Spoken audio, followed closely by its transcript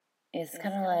It's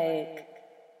kind of like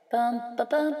bum ba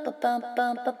bum ba bum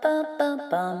bum ba bum bum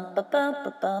bum ba bum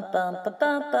ba bum bum ba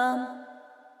bum bum.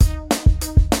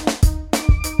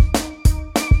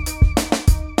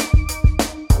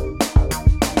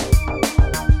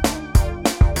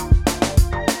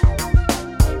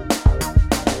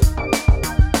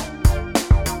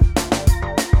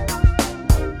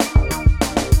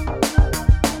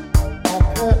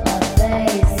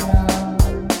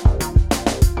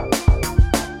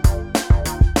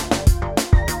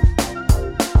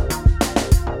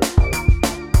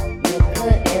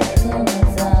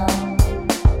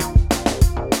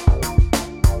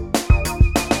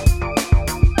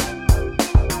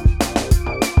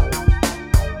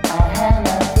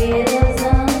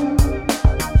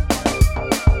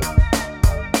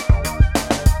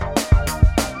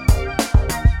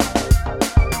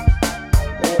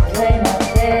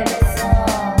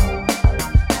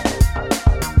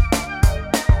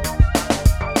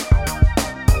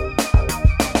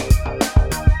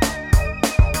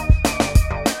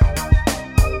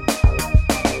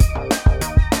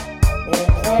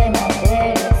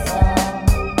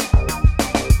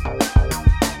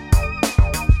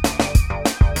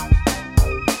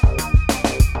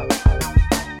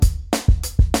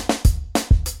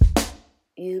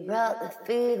 You brought the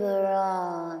fever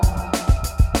on.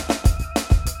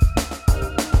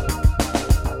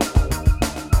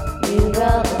 You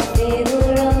brought the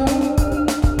fever on.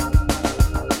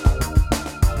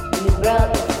 You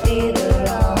brought the fever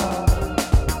on.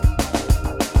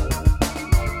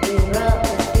 You brought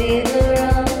the fever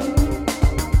on.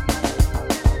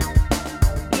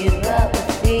 You brought the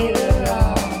fever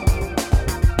on.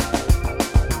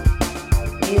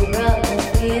 You brought the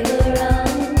fever on.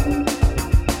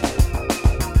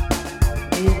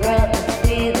 You brought the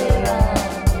fever on.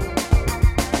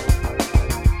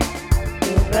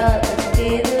 You brought the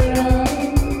fever on.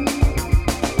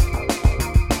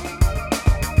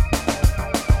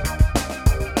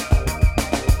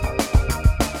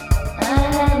 I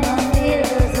had my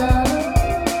feelers on.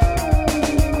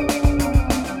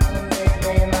 They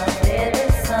play my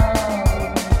favorite song.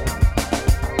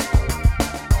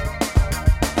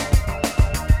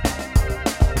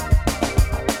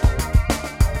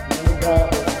 You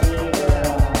brought the fever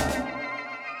on.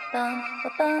 Bum ba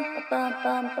bum ba bum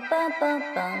bum ba bum bum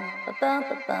bum ba bum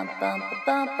ba bum bum ba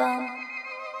bum bum.